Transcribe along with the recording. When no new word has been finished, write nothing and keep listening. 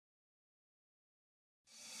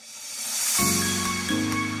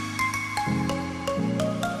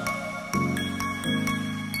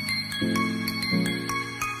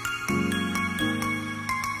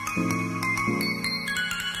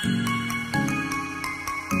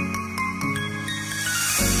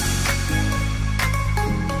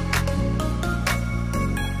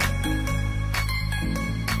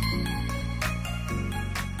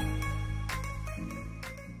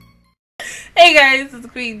Hey guys, it's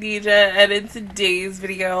Queendija, and in today's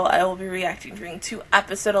video, I will be reacting to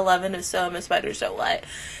episode 11 of So I'm a Spider, So What.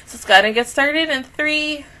 So let's go ahead and get started in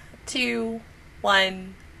 3, 2,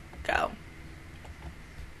 1, go.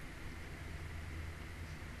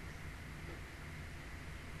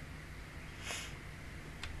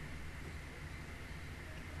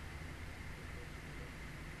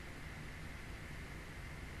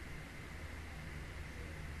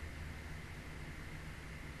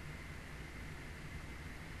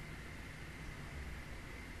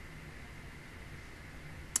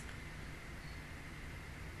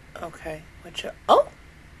 Okay, what you, oh!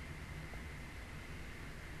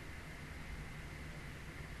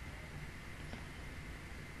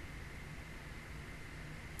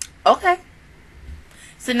 Okay.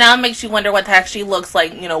 So now it makes you wonder what that actually looks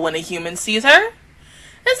like, you know, when a human sees her. And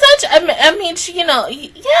such, I mean, she, you know,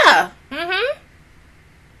 yeah. Mm-hmm.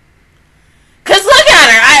 Because look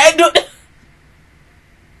at her, I do...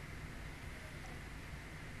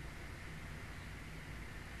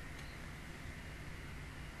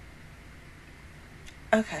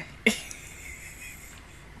 Okay. The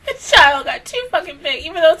child got too fucking big,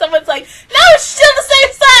 even though someone's like, no, it's still the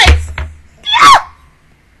same size! No!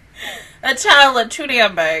 That child looked too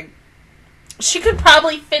damn big. She could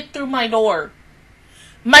probably fit through my door.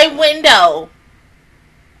 My window.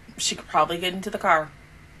 She could probably get into the car.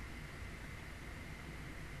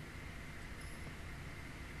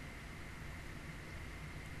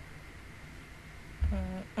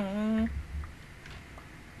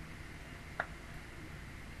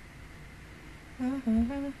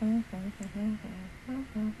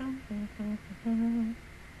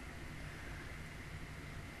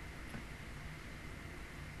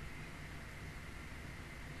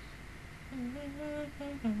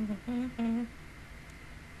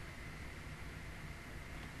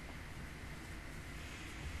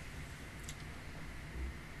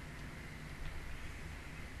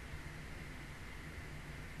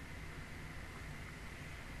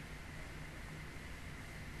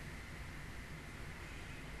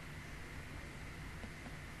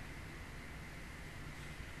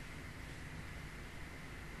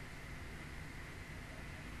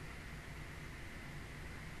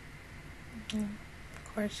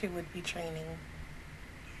 Of course she would be training.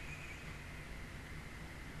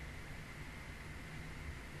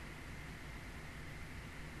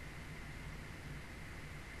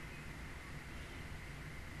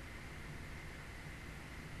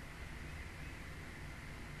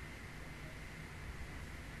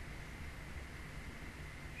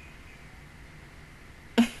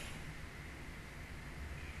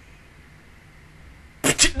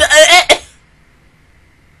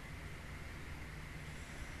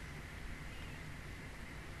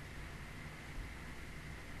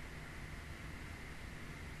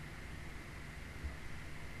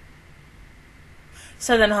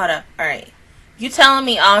 So then, hold up. Alright. You telling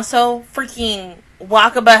me also freaking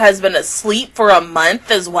Wakaba has been asleep for a month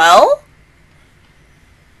as well?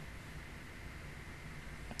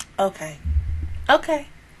 Okay. Okay.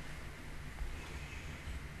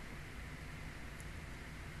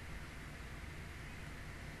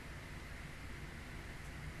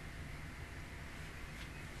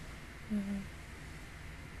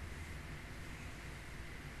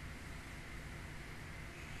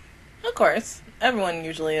 Of course. Everyone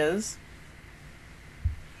usually is.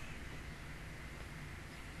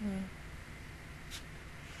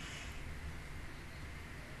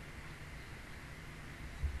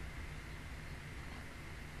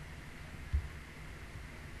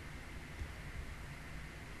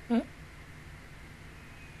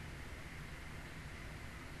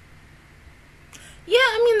 Yeah,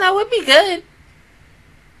 I mean, that would be good.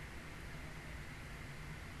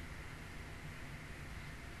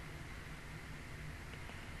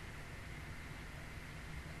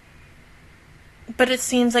 But it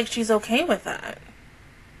seems like she's okay with that.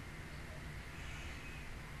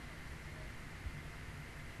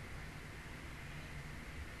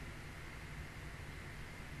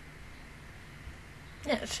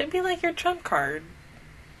 Yeah, it should be like your trump card.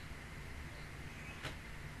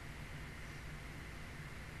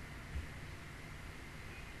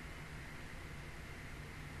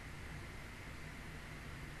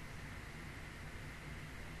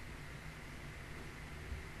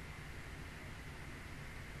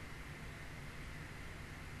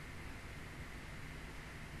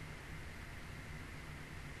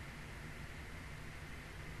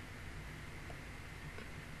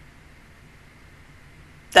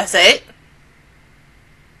 That's it?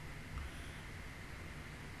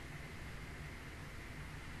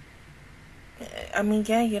 I mean,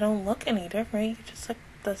 yeah, you don't look any different. You just look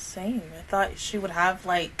the same. I thought she would have,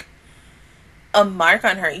 like, a mark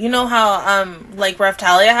on her. You know how, like,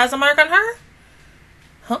 Raphtalia has a mark on her?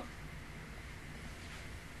 Huh?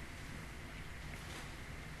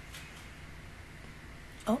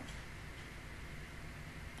 Oh.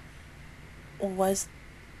 Was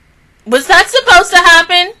that supposed to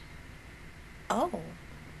happen? Oh.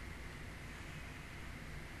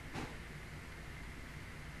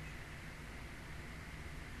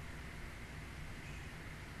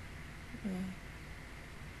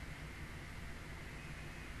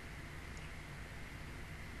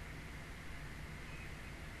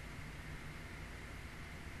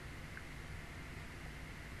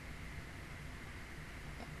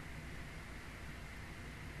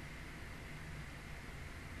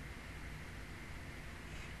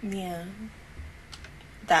 Yeah.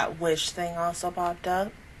 That wish thing also popped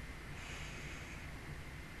up.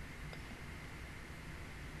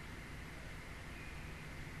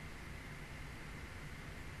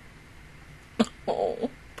 Oh,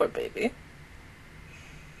 poor baby.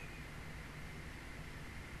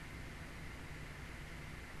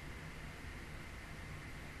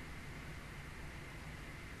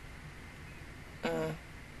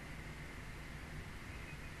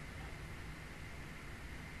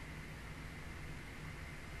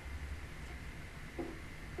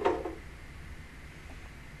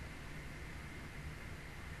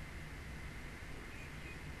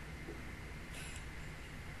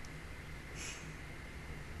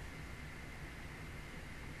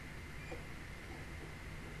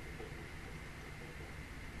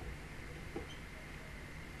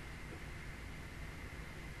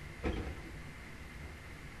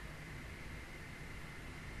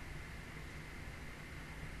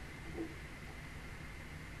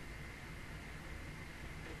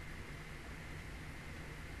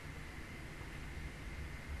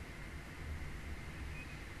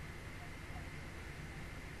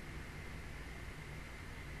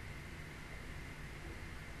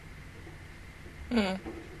 Mm.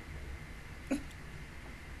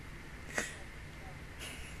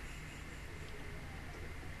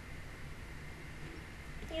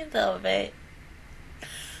 You love it.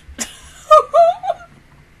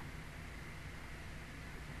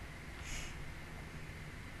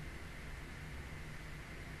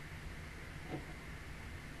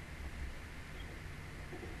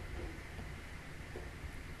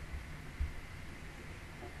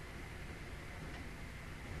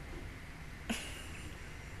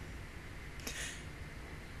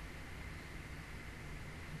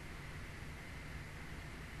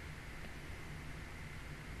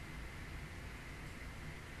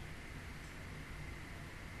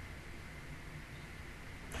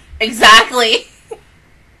 Exactly.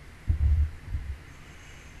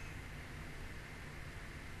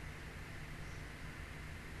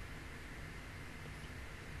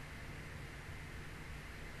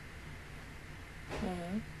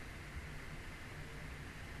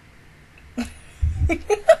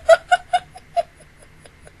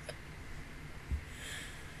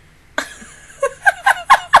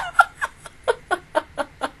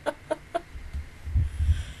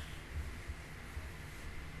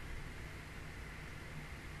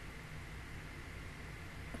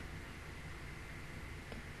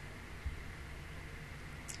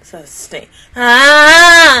 So stay.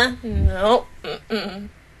 Ah, no. Mm-mm.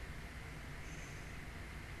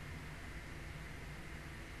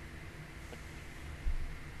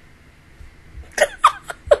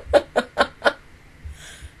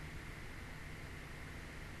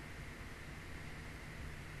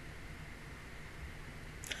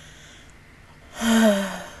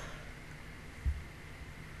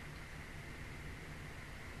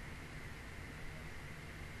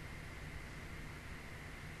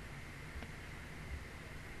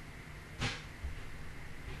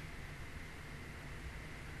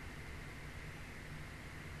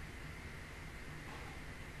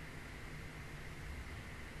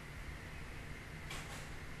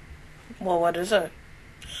 Well, what is it?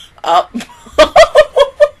 Oh. Well,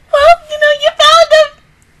 you found him.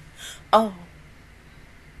 Oh.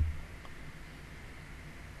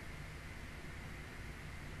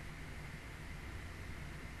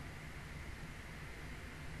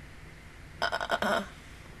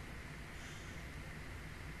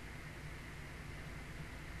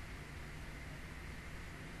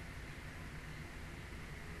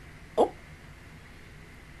 Oh.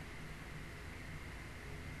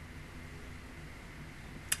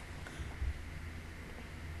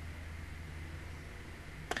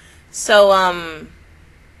 So,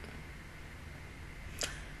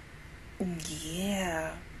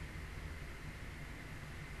 yeah.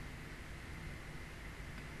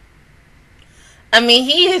 I mean,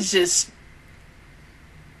 he is just...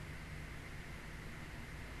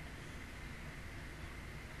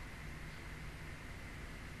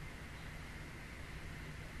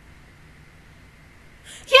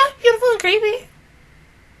 Yeah, beautiful and creepy.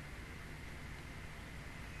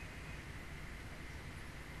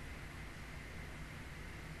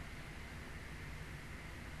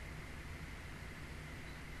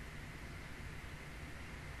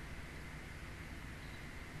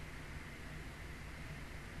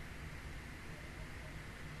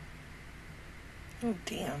 Oh,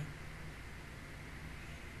 damn.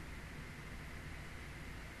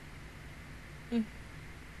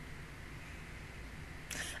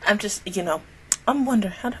 I'm just, I'm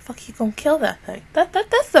wondering how the fuck you gonna kill that thing.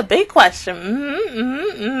 That's the big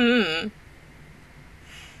question.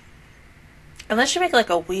 Unless you make like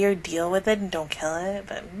a weird deal with it and don't kill it,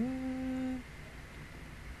 but.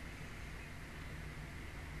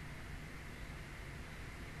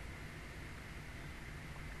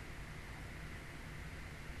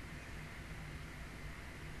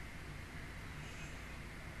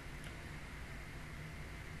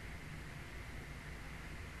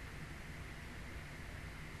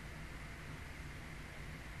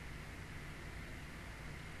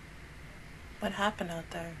 What happened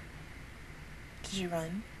out there? Did you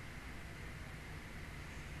run?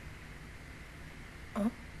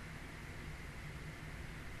 Oh?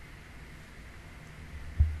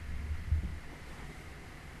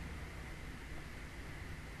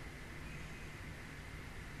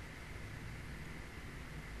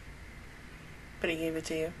 But he gave it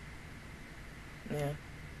to you? Yeah.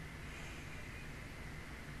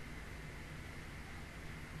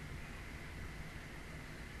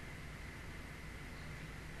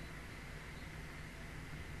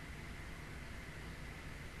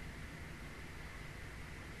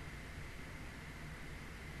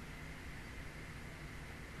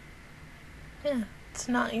 Yeah, it's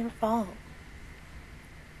not your fault.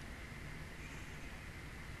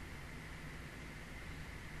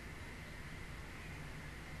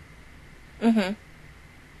 Mm-hmm.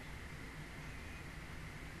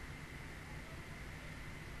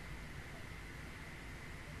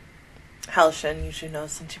 Halshen, you should know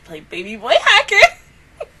since you played Baby Boy Hacker.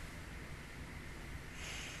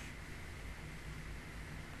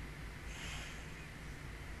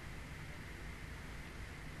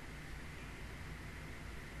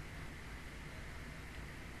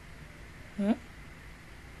 Hmm?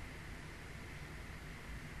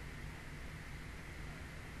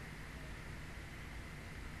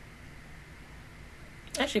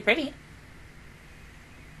 Actually pretty.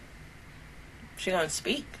 She gonna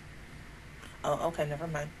speak? Oh, okay, never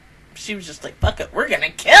mind. She was just like, fuck it, we're gonna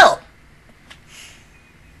kill!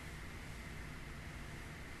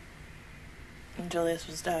 And Julius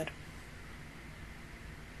was dead.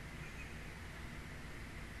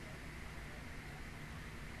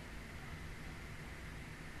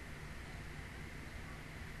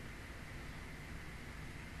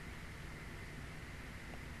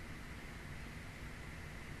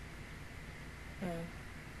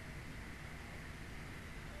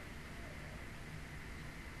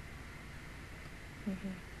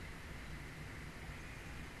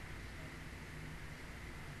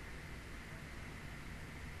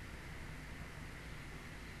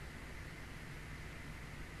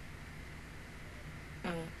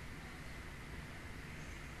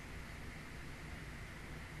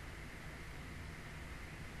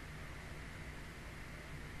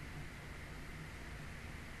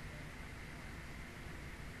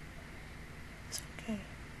 It's okay.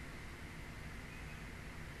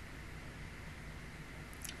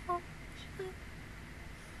 Oh,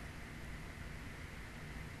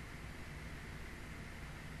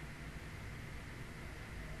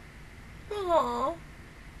 aww.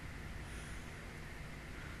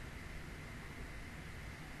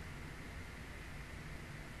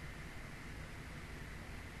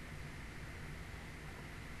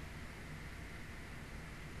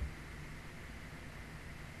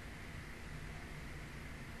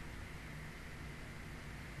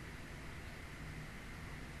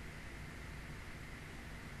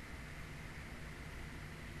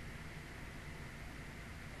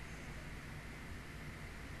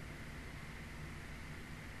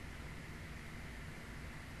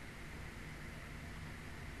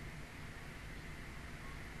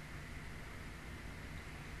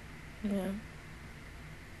 Yeah.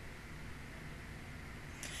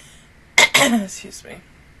 Excuse me.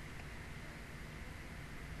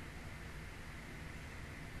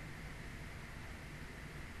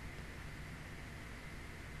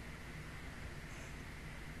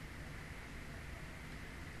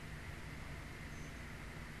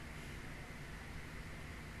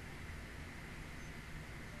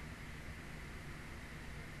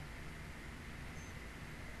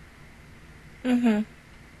 Mm-hmm.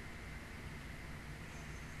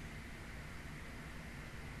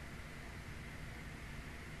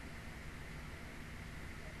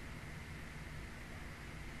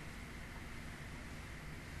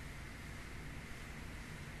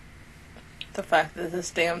 The fact that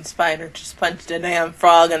this damn spider just punched a damn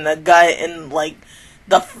frog in the gut and, like,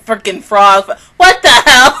 the freaking frog. What the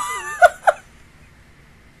hell?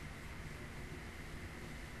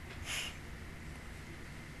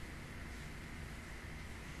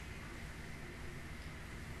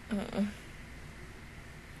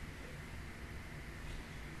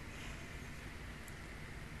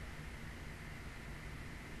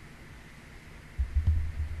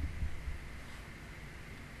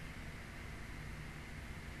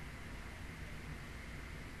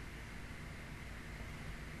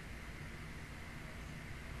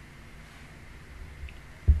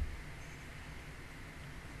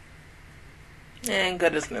 And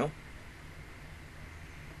good as new.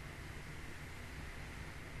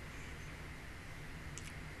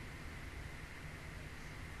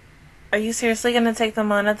 Are you seriously gonna take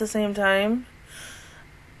them on at the same time?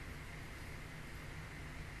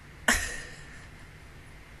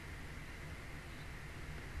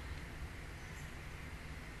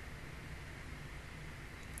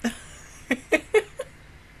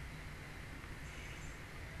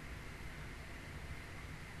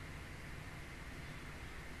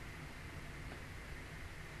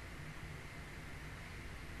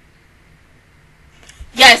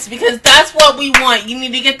 Yes, because that's what we want. You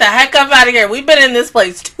need to get the heck up out of here. We've been in this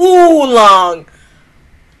place too long.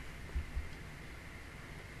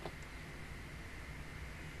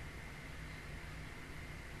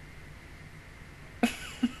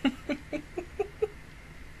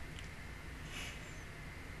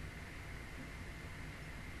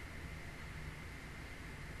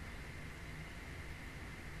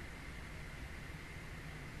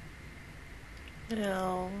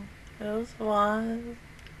 No, those was.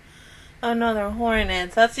 Oh no, they're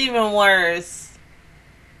hornets. That's even worse.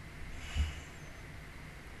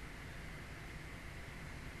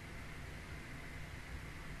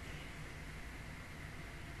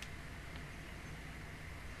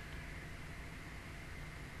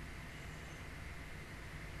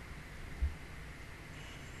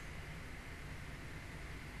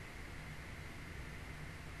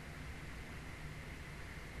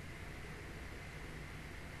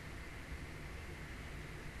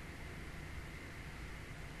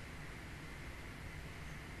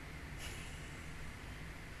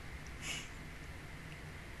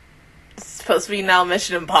 Supposed to be now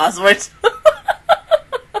Mission Impossible. Is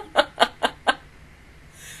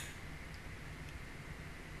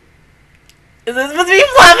this supposed to be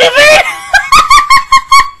Fluffy Bird?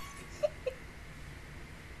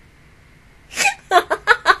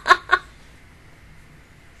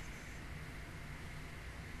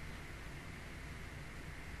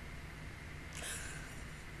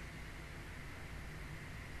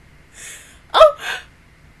 Oh!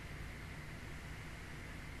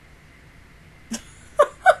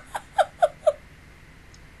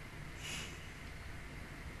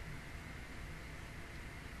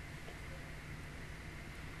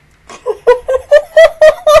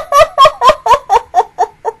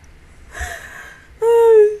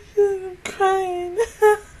 Oh shit, I'm crying.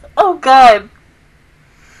 Oh god.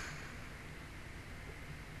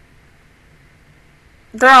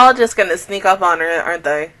 They're all just gonna sneak up on her, aren't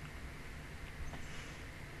they?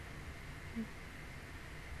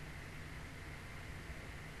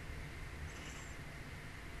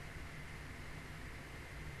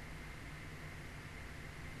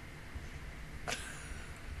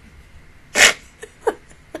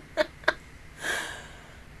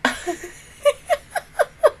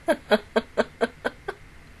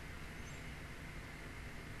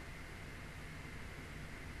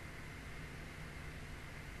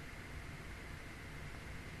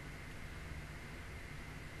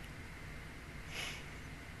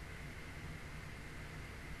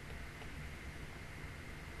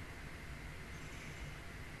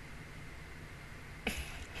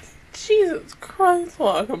 Jesus Christ,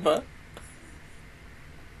 Wakaba.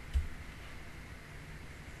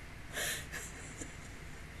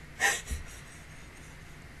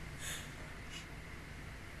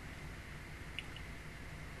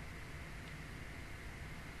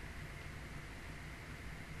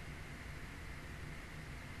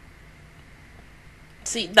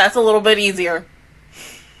 See, that's a little bit easier.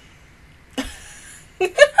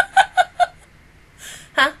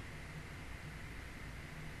 Huh?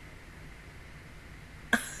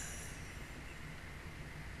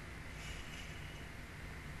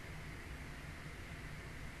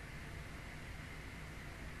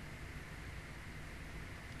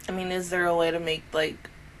 I mean, is there a way to make, like,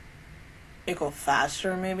 it go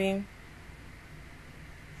faster, maybe?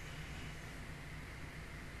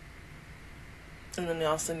 And then you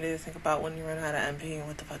also need to think about when you run out of MP and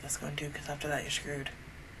what the fuck that's going to do, because after that you're screwed.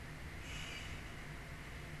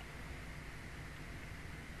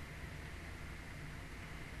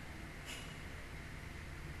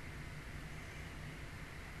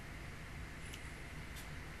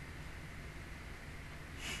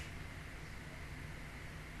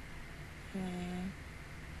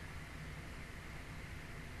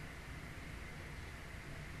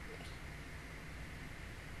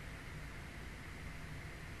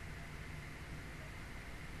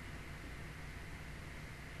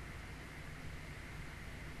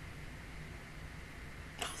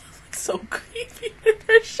 So creepy with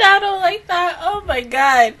her shadow like that. Oh my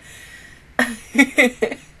god.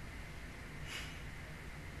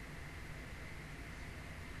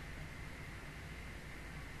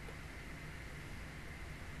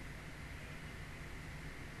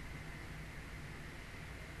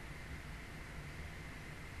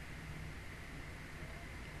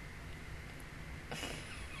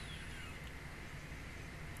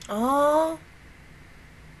 Oh,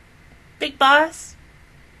 big boss.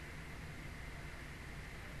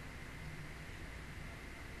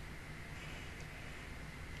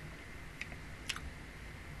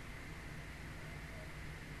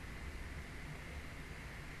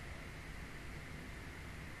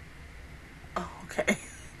 Okay.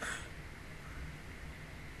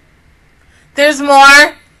 There's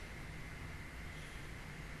more.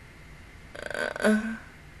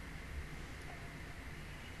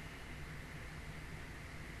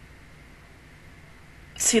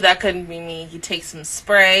 See, that couldn't be me. He takes some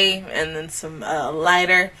spray and then some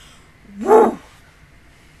lighter. Woo!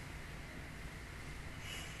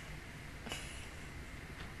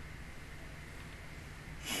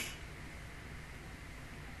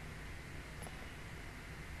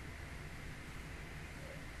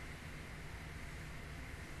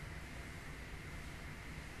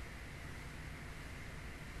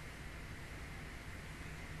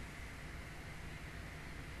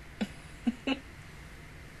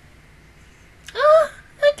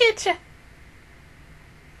 Getcha.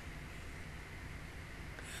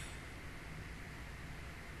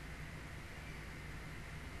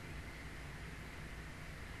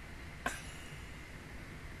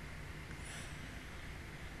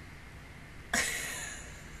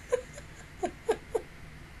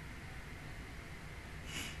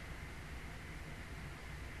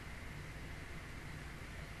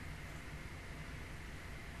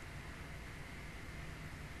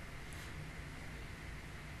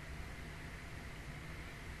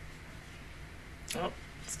 Oh,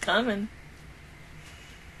 it's coming.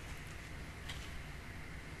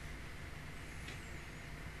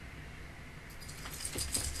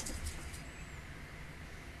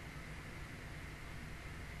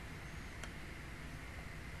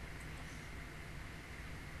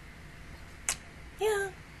 Yeah.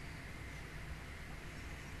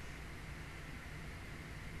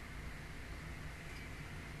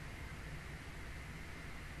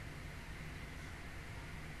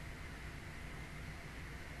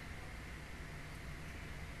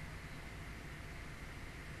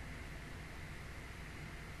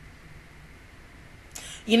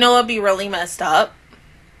 You know what'd be really messed up?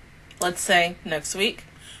 Let's say next week.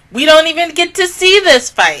 We don't even get to see this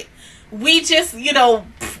fight. We just, you know,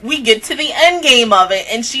 we get to the end game of it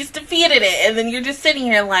and she's defeated it. And then you're just sitting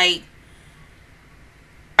here like,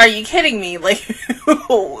 are you kidding me? Like,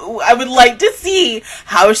 I would like to see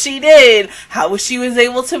how she did, how she was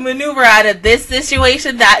able to maneuver out of this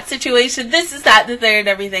situation, that situation, this is that, the third, and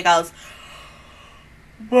everything else.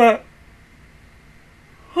 But,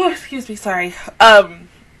 oh, excuse me, sorry.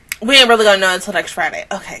 We ain't really gonna know until next Friday.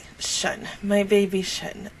 Okay, Shun. My baby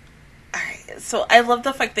Shun. Alright, so I love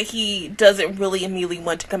the fact that he doesn't really immediately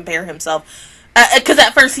want to compare himself. Because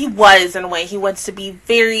at first he was, in a way. He wants to be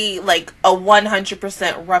very, like, a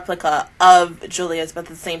 100% replica of Julius. But at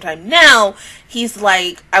the same time, now, he's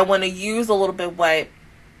like, I want to use a little bit what,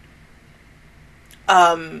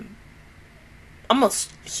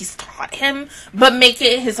 almost he's taught him, but make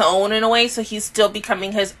it his own in a way, so he's still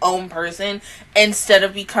becoming his own person instead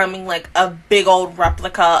of becoming like a big old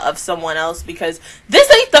replica of someone else. Because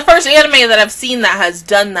this ain't the first anime that I've seen that has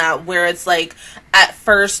done that, where it's like at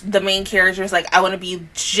first the main character is like, I want to be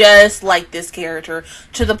just like this character,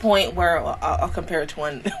 to the point where I'll compare it to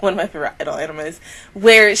one of my favorite idol animes,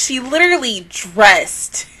 where she literally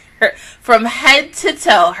dressed from head to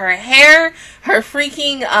toe, her hair, her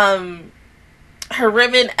freaking her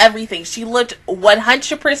ribbon, everything. She looked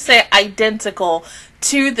 100% identical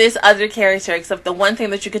to this other character, except the one thing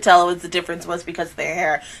that you could tell was the difference was because of their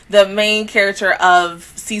hair. The main character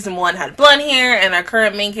of season 1 had blonde hair, and our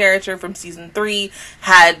current main character from season 3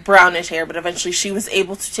 had brownish hair, but eventually she was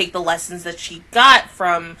able to take the lessons that she got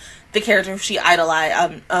from the character she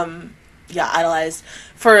idolized, idolized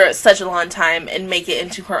for such a long time and make it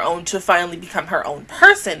into her own to finally become her own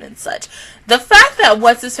person and such. The fact that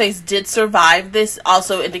What's-His-Face did survive this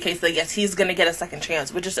also indicates that, yes, he's going to get a second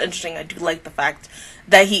chance, which is interesting. I do like the fact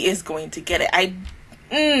that he is going to get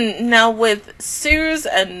it. Now with Suze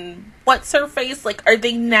and What's-Her-Face, like, are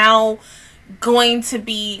they now going to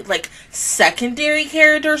be, like, secondary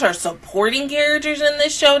characters or supporting characters in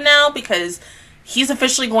this show now? Because he's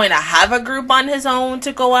officially going to have a group on his own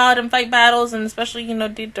to go out and fight battles, and especially, you know,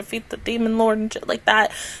 defeat the demon lord and shit like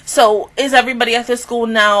that. So is everybody at this school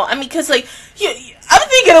now? I mean, because, like, I'm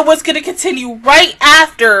thinking of what's going to continue right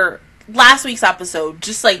after last week's episode,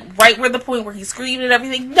 just, like, right where the point where he screamed and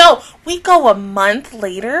everything. No, we go a month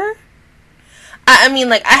later. I mean,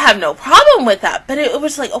 like, I have no problem with that, but it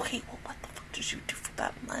was like, okay, well, what the fuck did you do for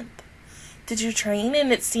that month? Did you train?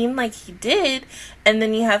 And it seemed like he did. And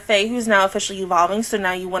then you have Faye, who's now officially evolving, so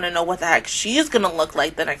now you want to know what the heck she is going to look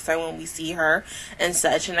like the next time when we see her and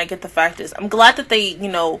such. And I get the fact is, I'm glad that they,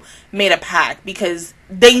 you know, made a pact, because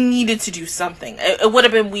they needed to do something. It would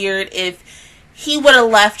have been weird if he would have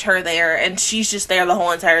left her there and she's just there the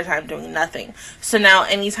whole entire time doing nothing. So now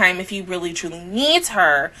anytime if he really truly needs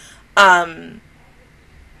her,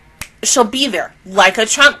 she'll be there like a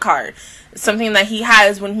trump card. Something that he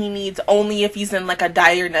has when he needs, only if he's in, like, a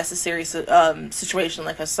dire necessary situation,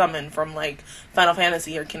 like a summon from, like, Final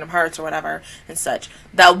Fantasy or Kingdom Hearts or whatever and such.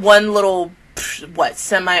 That one little,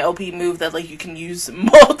 semi-OP move that, like, you can use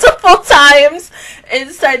multiple times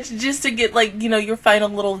and such, just to get, like, you know, your final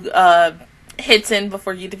little hits in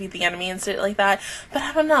before you defeat the enemy and shit like that. But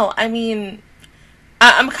I don't know. I mean,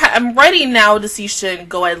 I'm ready now to see Shin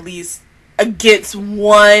go at least against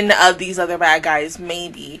one of these other bad guys,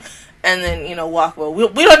 maybe. And then, you know, Wakaba.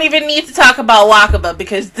 We don't even need to talk about Wakaba,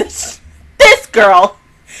 because this girl,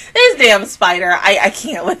 this damn spider, I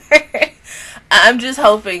can't with her. I'm just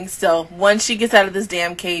hoping still, once she gets out of this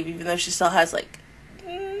damn cave, even though she still has, like,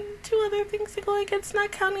 2 other things to go against,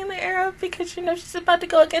 not counting the arrow, because, you know, she's about to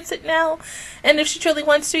go against it now. And if she truly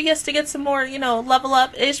wants to, yes, to get some more, you know, level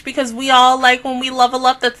up-ish, because we all like when we level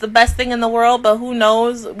up, that's the best thing in the world, but who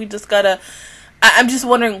knows, we just gotta... I'm just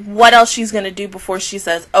wondering what else she's going to do before she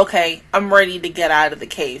says, okay, I'm ready to get out of the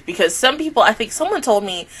cave. Because some people, I think someone told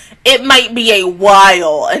me, it might be a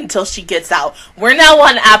while until she gets out. We're now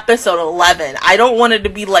on episode 11. I don't want it to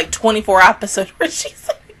be like 24 episodes where she's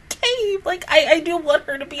in the cave. Like, I do want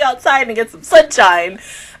her to be outside and get some sunshine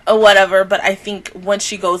or whatever. But I think once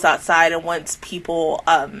she goes outside and once people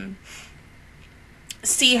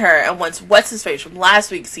see her, and once What's-His-Face from last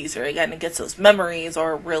week sees her again and gets those memories,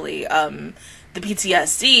 or really the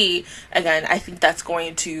PTSD again, I think that's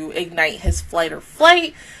going to ignite his fight or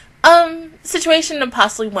flight situation, and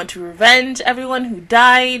possibly want to revenge everyone who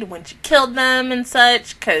died when she killed them and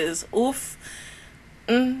such, because oof.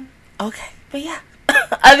 Okay, but yeah.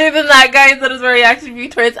 Other than that, guys, that is my reaction view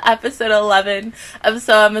towards episode 11 of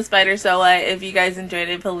So I'm a Spider Soa. If you guys enjoyed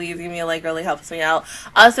it, please give me a like, really helps me out.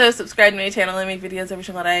 Also, subscribe to my channel. I make videos every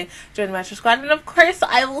single day. Join the Master Squad. And of course,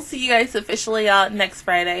 I will see you guys officially out next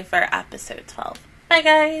Friday for episode 12. Bye,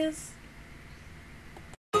 guys.